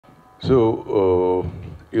So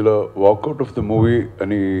ఇలా walk out of the movie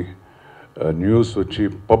అని news వచ్చి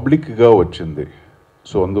పబ్లిక్గా వచ్చింది.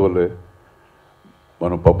 సో అందువల్లే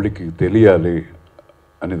మనం పబ్లిక్కి తెలియాలి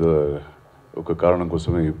అనేది ఒక కారణం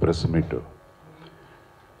కోసమే ఈ ప్రెస్ మీట్.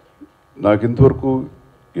 నాకు ఇంతవరకు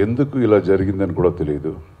ఎందుకు ఇలా జరిగిందని కూడా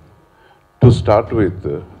తెలియదు. టు స్టార్ట్ విత్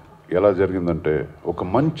ఎలా జరిగిందంటే, ఒక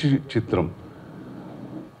మంచి చిత్రం,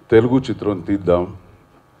 తెలుగు చిత్రం తీద్దాం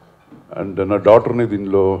అండ్ నా డాటర్ని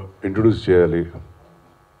దీనిలో ఇంట్రొడ్యూస్ చేయాలి.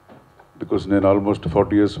 బికాస్ నేను ఆల్మోస్ట్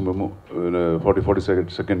 40 years మేము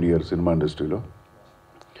 42nd year సినిమా ఇండస్ట్రీలో.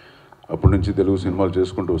 అప్పటి నుంచి తెలుగు సినిమాలు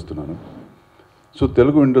చేసుకుంటూ వస్తున్నాను. సో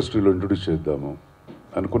తెలుగు ఇండస్ట్రీలో ఇంట్రొడ్యూస్ చేద్దాము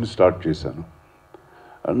అనుకుని స్టార్ట్ చేశాను.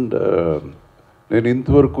 అండ్ నేను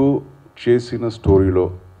ఇంతవరకు చేసిన స్టోరీలో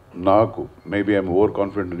నాకు మేబీ ఐఎమ్ ఓవర్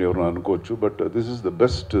కాన్ఫిడెంట్ అని ఎవరు అనుకోవచ్చు, but this is the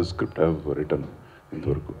best script I have return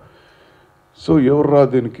ఇంతవరకు. సో ఎవర్రా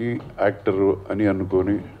దీనికి యాక్టర్ అని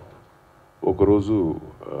అనుకొని ఒకరోజు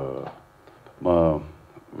మా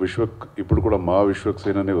ఇప్పుడు కూడా మా విశ్వక్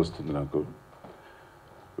సెన్ అనే వస్తుంది నాకు.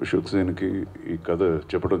 విశ్వక్ సెన్కి ఈ కథ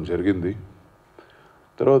చెప్పడం జరిగింది.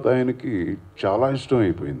 తర్వాత ఆయనకి చాలా ఇష్టం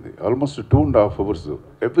అయిపోయింది. Almost 2.5 hours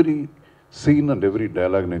every scene and every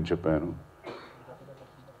dialogue నేను చెప్పాను.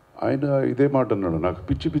 ఆయన ఇదే మాట అన్నాడు, నాకు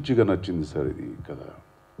పిచ్చి పిచ్చిగా నచ్చింది సార్ ఇది కదా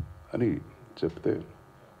అని చెప్తే,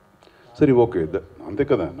 సరే ఓకే అంతే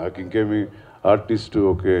కదా, నాకు ఇంకేమి artist,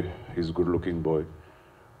 okay is good looking bye,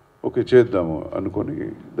 okay చేద్దాము అనుకొని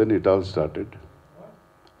then it all started.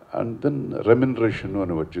 And then remuneration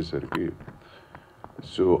అని వచ్చేసరికి,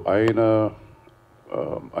 సో ఆయన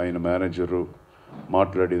మేనేజరు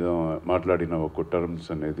మాట్లాడిన ఒక టర్మ్స్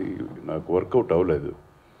అనేది నాకు వర్కౌట్ అవ్వలేదు.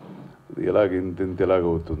 ఇంత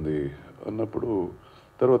ఎలాగవుతుంది అన్నప్పుడు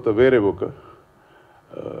తర్వాత వేరే ఒక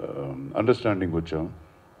అండర్స్టాండింగ్ వచ్చాం.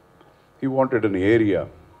 హీ వాంటెడ్ అన్ ఏరియా,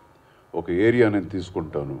 ఒక ఏరియా నేను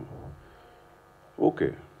తీసుకుంటాను, ఓకే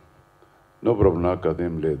నో ప్రాబ్లం, నాకు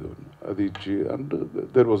అదేం లేదు అది ఇచ్చి. And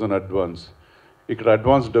there was an advance. ఇక్కడ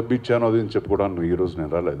అడ్వాన్స్ డబ్బు ఇచ్చాను అది చెప్పుకోవడానికి ఈరోజు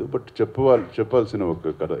నేను రాలేదు, బట్ చెప్పాల్సిన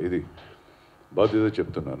ఒక కథ ఇది, బాధ్యత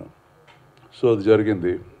చెప్తున్నాను. సో అది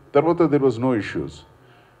జరిగింది. తర్వాత there was no issues.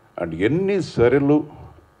 And ఎన్ని సరెలు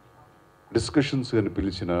డిస్కషన్స్ కానీ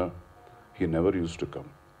పిలిచినా he never use to come.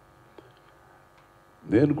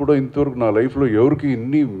 నేను కూడా ఇంతవరకు నా లైఫ్లో ఎవరికి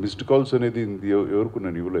ఇన్ని మిస్డ్ కాల్స్ అనేది ఎవరికి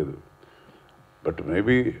నేను ఇవ్వలేదు. బట్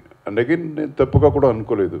మేబీ అండ్ అగైన్ నేను తప్పుగా కూడా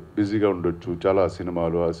అనుకోలేదు, బిజీగా ఉండొచ్చు, చాలా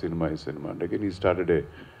సినిమాలు, ఆ సినిమా ఈ సినిమా. అండ్ అగైన్ ఈ started a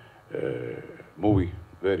movie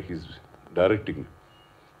where he's directing,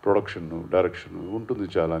 direction ఉంటుంది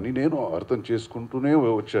చాలా అని నేను అర్థం చేసుకుంటూనే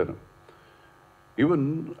వచ్చాను. ఈవెన్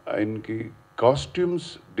ఆయనకి కాస్ట్యూమ్స్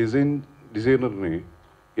డిజైనర్ని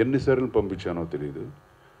ఎన్నిసార్లు పంపించానో తెలియదు,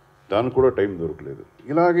 దానికి కూడా టైం దొరకలేదు.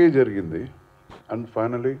 ఇలాగే జరిగింది. And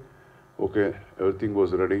finally okay, everything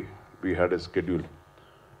was ready. We had a schedule,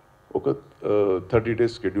 ఒక 30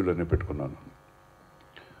 days స్కెడ్యూల్ అని పెట్టుకున్నాను.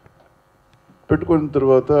 పెట్టుకున్న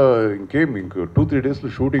తర్వాత ఇంక 2-3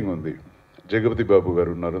 daysలో షూటింగ్ ఉంది. జగపతి బాబు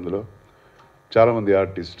గారు ఉన్నారు అందులో, చాలామంది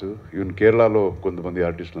ఆర్టిస్టు, ఈవెన్ కేరళలో కొంతమంది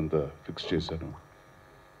ఆర్టిస్టులు అంతా ఫిక్స్ చేశాను.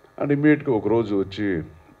 అండ్ ఇమ్మీడియట్గా ఒకరోజు వచ్చి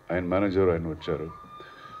ఆయన మేనేజర్ ఆయన వచ్చారు.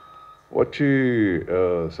 వచ్చి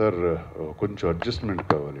సార్ కొంచెం అడ్జస్ట్మెంట్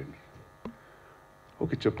కావాలి.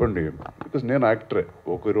 ఓకే చెప్పండి, బికాస్ నేను యాక్టరే,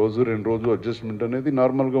 1 రోజు 2 రోజులు అడ్జస్ట్మెంట్ అనేది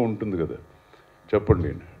నార్మల్గా ఉంటుంది కదా,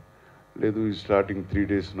 చెప్పండి. లేదు ఈ స్టార్టింగ్ 3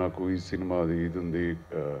 days నాకు ఈ సినిమా ఇది ఉంది,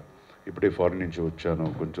 ఇప్పుడే ఫారిన్ నుంచి వచ్చాను,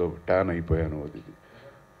 కొంచెం ట్యాన్ అయిపోయాను, అది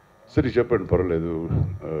సరే చెప్పండి పర్వాలేదు,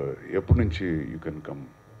 ఎప్పటి నుంచి you can come.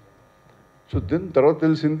 So then తర్వాత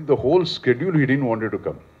తెలిసింది the whole schedule he didn't wanted to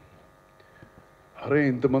come. అరే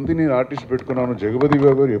ఇంతమంది నేను ఆర్టిస్ట్ పెట్టుకున్నాను, జగపతి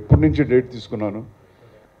బాబు గారు ఎప్పటి నుంచి డేట్ తీసుకున్నాను,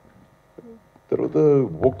 తర్వాత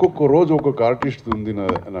ఒక్కొక్క రోజు ఒక్కొక్క ఆర్టిస్ట్ ఉంది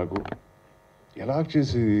నాకు, ఎలా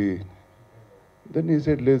చేసి. దెన్ ఈ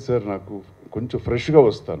సైడ్ లేదు సార్ నాకు కొంచెం ఫ్రెష్గా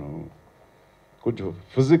వస్తాను, కొంచెం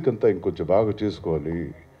ఫిజిక్ అంతా ఇంకొంచెం బాగా చేసుకోవాలి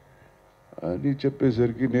అని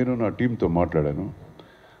చెప్పేసరికి నేను నా టీంతో మాట్లాడాను.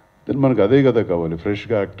 దెన్ మనకు అదే కదా కావాలి,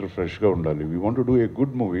 ఫ్రెష్గా యాక్టర్ ఫ్రెష్గా ఉండాలి. We want to do a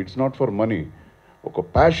good movie, it's not for money, ఒక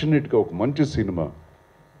ప్యాషనేట్గా ఒక మంచి సినిమా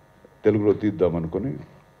తెలుగులో తీద్దామనుకొని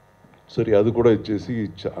సరే అది కూడా ఇచ్చేసి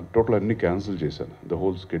టోటల్ అన్నీ క్యాన్సిల్ చేశాను. The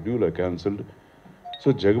whole schedule I cancelled. So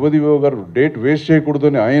Jagapathi బాబు గారు డేట్ వేస్ట్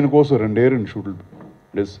చేయకూడదని ఆయన కోసం 2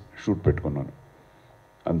 days షూట్ పెట్టుకున్నాను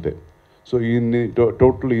అంతే. సో ఈయన్ని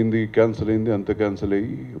టోటల్ ఈయనది క్యాన్సిల్ అయింది, అంత క్యాన్సిల్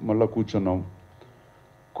అయ్యి మళ్ళీ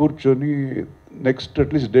కూర్చొని నెక్స్ట్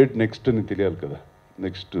అట్లీస్ట్ డేట్ నెక్స్ట్ అని తెలియాలి కదా,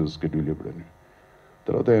 నెక్స్ట్ స్కెడ్యూల్ ఎప్పుడని.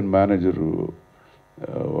 తర్వాత ఆయన manager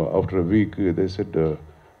after a week they said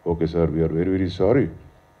okay sir we are very very sorry,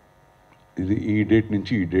 ఇది ఈ డేట్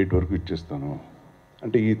నుంచి ఈ డేట్ వరకు ఇచ్చేస్తాను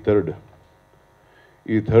అంటే ఈ 3rd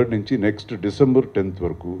ఈ 3rd నుంచి నెక్స్ట్ December 10th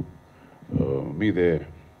వరకు మీదే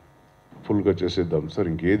ఫుల్గా చేసేద్దాం సార్,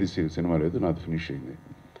 ఇంకేది సినిమా లేదు, నాది ఫినిష్ అయింది.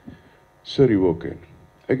 సరే ఓకే.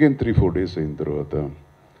 అగైన్ 3-4 days అయిన తర్వాత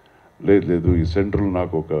లేదు ఈ సెంట్రల్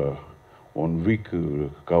నాకు ఒక 1 week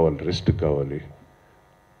కావాలి, రెస్ట్ కావాలి,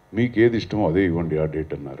 మీకు ఏది ఇష్టమో అదే ఇవ్వండి ఆ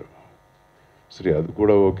డేట్ అన్నారు. సరే అది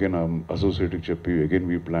కూడా ఓకే, నా అసోసియేట్కి చెప్పి అగైన్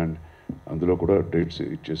వీ ప్లాన్, అందులో కూడా డేట్స్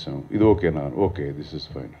ఇచ్చేసాం. ఇది ఓకేనా? Okay, this is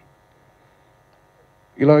fine.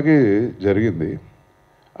 ఇలాగే జరిగింది.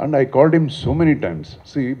 And I called him so many times.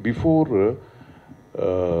 C before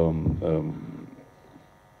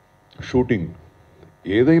shooting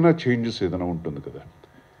ఏదైనా చేంజెస్ ఏదైనా ఉంటుంది కదా,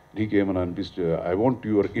 నీకేమైనా అనిపిస్తే I want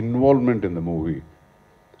your involvement in the movie.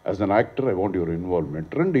 As an actor I want your involvement.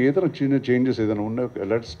 రండి, ఏదైనా చిన్న చేంజెస్ ఏదైనా ఉన్నా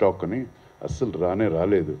లెట్స్ టాక్ అని. అస్సలు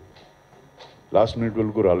రాలేదు, లాస్ట్ మినిట్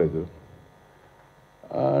వరకు రాలేదు.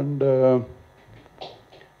 అండ్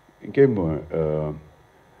ఇంకేం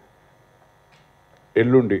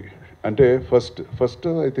ఎల్లుండి అంటే first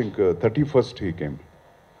I think 31st he came.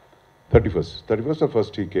 31st or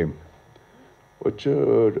 1st he came.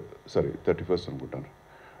 31st అనుకుంటాను.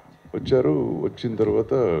 వచ్చిన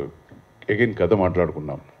తర్వాత అగైన్ కథ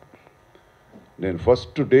మాట్లాడుకున్నాం. నేను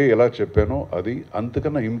ఫస్ట్ డే ఎలా చెప్పానో అది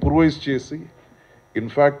అంతకన్నా ఇంప్రూవైజ్ చేసి,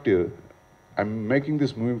 in fact I'm making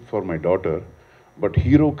this movie for my daughter, but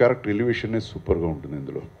hero character ఎలివేషనే సూపర్గా ఉంటుంది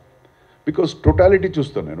ఇందులో. బికాస్ టోటాలిటీ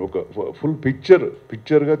చూస్తాను నేను, ఒక ఫుల్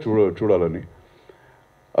పిక్చర్గా చూడాలని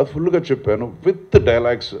అది ఫుల్గా చెప్పాను. విత్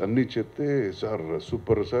డైలాగ్స్ అన్నీ చెప్తే సార్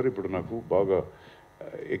సూపర్ సార్, ఇప్పుడు నాకు బాగా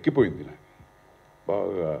ఎక్కిపోయింది,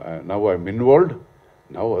 బాగా నవ్ ఐఎమ్ ఇన్వాల్వ్డ్,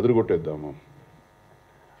 నవ్ అదరగొట్టేద్దాము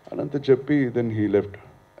అనంత చెప్పి then he left.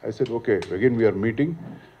 I said okay again we are meeting,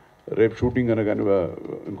 రేపు షూటింగ్ అనగానే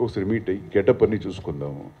ఇంకొకసారి మీట్ అయ్యి గెటప్ అన్నీ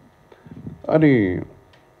చూసుకుందాము అని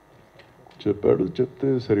చెప్పాడు. చెప్తే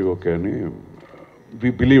సరే ఓకే అని వి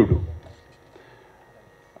బిలీవ్డ్.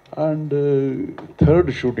 అండ్ 3rd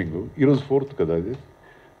షూటింగ్, ఈరోజు 4th కదా, అది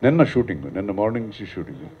నిన్న షూటింగ్, నిన్న మార్నింగ్ నుంచి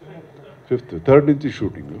షూటింగ్, 5th 3rd నుంచి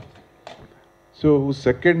షూటింగ్. సో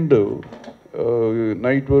 2nd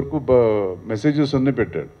నైట్ వరకు మెసేజెస్ అన్నీ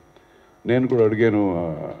పెట్టాడు. నేను కూడా అడిగాను,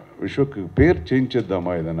 విశ్వక్ పేరు చేంజ్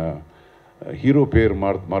చేద్దామా, ఏదైనా హీరో పేరు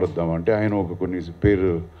మారుద్దామా అంటే ఆయన ఒక కొన్ని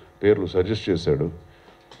పేర్లు సజెస్ట్ చేశాడు.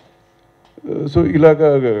 సో ఇలాగా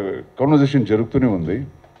కాన్వర్జేషన్ జరుగుతూనే ఉంది.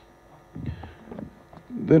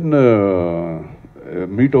 దెన్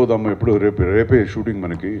మీట్ అవుదాము ఎప్పుడు, రేపే షూటింగ్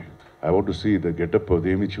మనకి, I want to see the getup, అది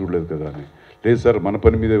ఏమీ చూడలేదు కదా అని. లేదు సార్ మన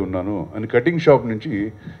పని మీదే ఉన్నాను అని కటింగ్ షాప్ నుంచి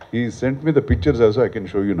ఈ సెంట్ మీద pictures also I can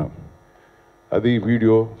show you now. అది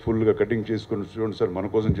వీడియో ఫుల్గా కటింగ్ చేసుకొని చూడండి సార్, మన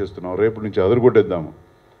కోసం చేస్తున్నాం, రేపు నుంచి అదరగొట్టేద్దాము,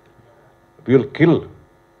 విల్ కిల్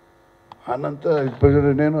అనంత.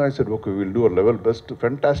 నేను I said okay will do a level best,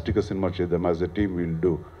 ఫెంటాస్టిక్గా cinema చేద్దాం, as a team will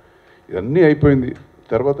do. ఇవన్నీ అయిపోయింది.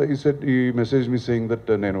 తర్వాత ఈ సెట్ ఈ మెసేజ్ మీ సేయింగ్ దట్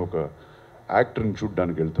నేను ఒక యాక్టర్ని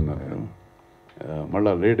చూడడానికి వెళ్తున్నాను, నేను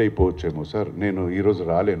మళ్ళీ లేట్ అయిపోవచ్చేమో సార్, నేను ఈరోజు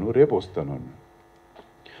రాలేను, రేపు వస్తాను అని.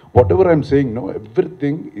 What ever I'm saying no,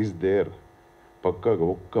 everything is there. పక్కాగా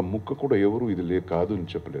ఒక్క ముక్క కూడా ఎవరు ఇది కాదు అని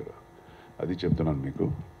చెప్పలేరు, అది చెప్తున్నాను మీకు.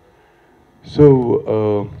 సో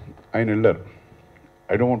ఆయన వెళ్ళారు.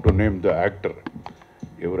 I don't want to name the actor,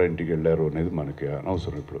 ఎవరు ఇంటికి వెళ్ళారు అనేది మనకి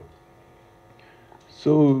అనవసరం ఇప్పుడు.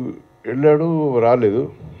 సో వెళ్ళాడు, రాలేదు.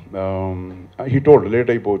 హీ టోల్డ్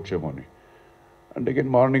లేట్ అయిపోవచ్చేమో అని. అంటే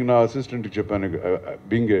అగైన్ మార్నింగ్ నా అసిస్టెంట్కి చెప్పాను,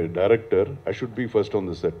 being a director I should be first on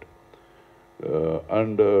the set.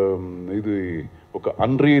 And ఇది ఒక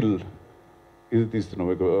అన్రియల్ ఇది తీస్తున్నాం,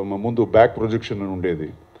 ముందు బ్యాక్ ప్రొజెక్షన్ అని ఉండేది,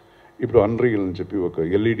 ఇప్పుడు అన్రియల్ అని చెప్పి ఒక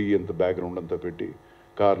ఎల్ఈడి అంత బ్యాక్గ్రౌండ్ అంతా పెట్టి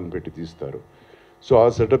కార్ని పెట్టి తీస్తారు. సో ఆ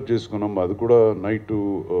సెటప్ చేసుకున్నాం. అది కూడా నైట్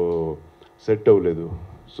సెట్ అవ్వలేదు.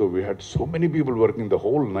 So we had so many people working the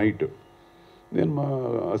whole night. నేను మా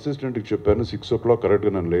అసిస్టెంట్కి చెప్పాను 6 o'clock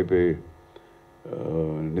కరెక్ట్గా నన్ను లేపే,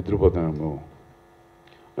 నిద్రపోతాను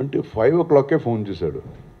అంటే 5 o'clockకే ఫోన్ చేశాడు.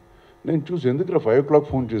 నేను చూసి ఎందుకు 5 o'clock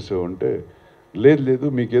ఫోన్ చేసావు అంటే, లేదు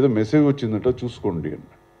మీకు ఏదో మెసేజ్ వచ్చిందంట చూసుకోండి అని.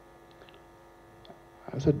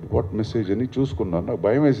 అసలు వాట్ మెసేజ్ అని చూసుకున్నాను. నాకు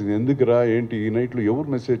భయం వేసింది, ఎందుకురా ఏంటి ఈ నైట్లో ఎవరు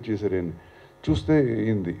మెసేజ్ చేశారని చూస్తే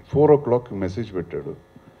అయింది. 4 o'clock మెసేజ్ పెట్టాడు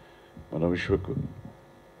మన Vishwak,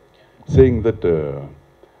 saying that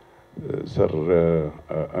sir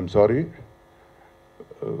I'm sorry,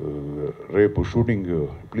 రేపు shooting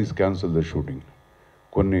please cancel the shooting,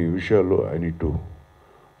 కొన్ని విషయాల్లో ఐ నీడ్ టు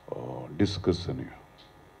డిస్కస్ అని.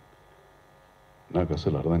 నాకు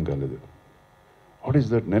అసలు అర్థం కాలేదు. What is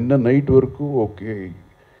that? నిన్న నైట్ వరకు ఓకే,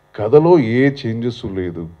 కథలో ఏ చేంజెస్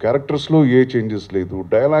లేదు, క్యారెక్టర్స్లో ఏ చేంజెస్ లేదు,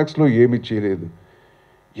 డైలాగ్స్లో ఏమి చేయలేదు,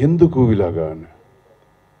 ఎందుకు ఇలాగా అని.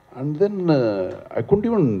 And then I కుంట్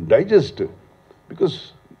even digest, because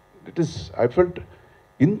it is I felt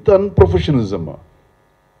ఇంత అన్ప్రొఫెషనలిజమా?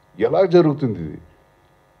 ఎలా జరుగుతుంది ఇది?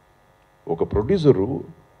 ఒక producer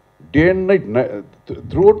day and night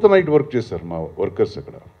throughout the night work చేశారు మా వర్కర్స్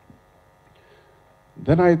అక్కడ.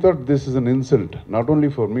 Then I thought this is an insult, not only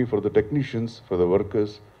for me, for the technicians, for the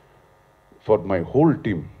workers, for my whole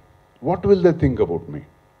team. What will they think about me?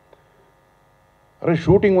 అరే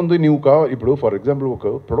shooting ఉంది, నీవు ఇప్పుడు for example ఒక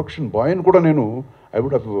production బాయ్ని కూడా నేను I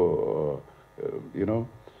would have you know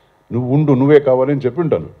నువ్వు ఉండు, నువ్వే కావాలని చెప్పి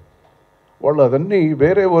ఉంటాను. వాళ్ళు అదన్నీ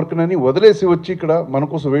వేరే వర్క్నని వదిలేసి వచ్చి ఇక్కడ మన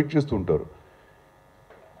కోసం వెయిట్ చేస్తూ ఉంటారు.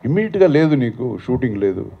 ఇమ్మీడియట్గా లేదు, నీకు షూటింగ్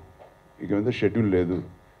లేదు, ఇక మీద షెడ్యూల్ లేదు,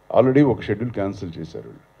 ఆల్రెడీ ఒక షెడ్యూల్ క్యాన్సిల్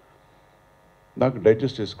చేశారు. నాకు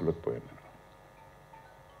డైజెస్ట్ చేసుకోలేకపోయాను.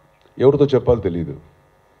 నేను ఎవరితో చెప్పాలో తెలియదు.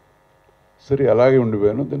 సరే అలాగే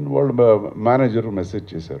ఉండిపోయాను. దెన్ వాళ్ళు మేనేజర్ మెసేజ్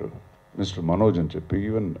చేశారు, మిస్టర్ మనోజ్ అని చెప్పి.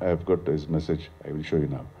 Even I have got his message, I will show you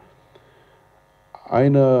now.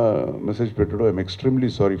 ఆయన మెసేజ్ పెట్టాడు, I'm extremely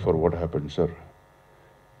sorry for what happened sir.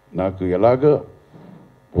 నాకు ఎలాగా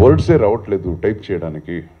వర్డ్సే రావట్లేదు టైప్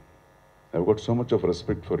చేయడానికి. I have got so much of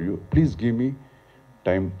respect for you, please give me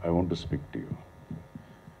time, I want to speak to you.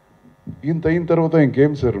 ఇంత అయిన తర్వాత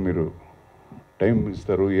ఇంకేం సార్ మీరు టైం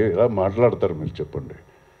ఇస్తారు, ఎలా మాట్లాడతారు మీరు చెప్పండి?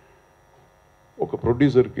 ఒక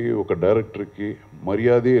ప్రొడ్యూసర్కి, ఒక డైరెక్టర్కి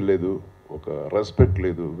మర్యాదే లేదు, ఒక రెస్పెక్ట్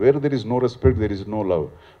లేదు. Where there is no respect, there is no love.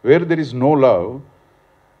 Where there is no love,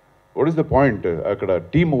 what is the point? అక్కడ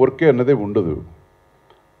టీమ్ వర్కే అన్నదే ఉండదు.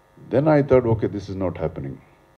 Then I thought okay, this is not happening.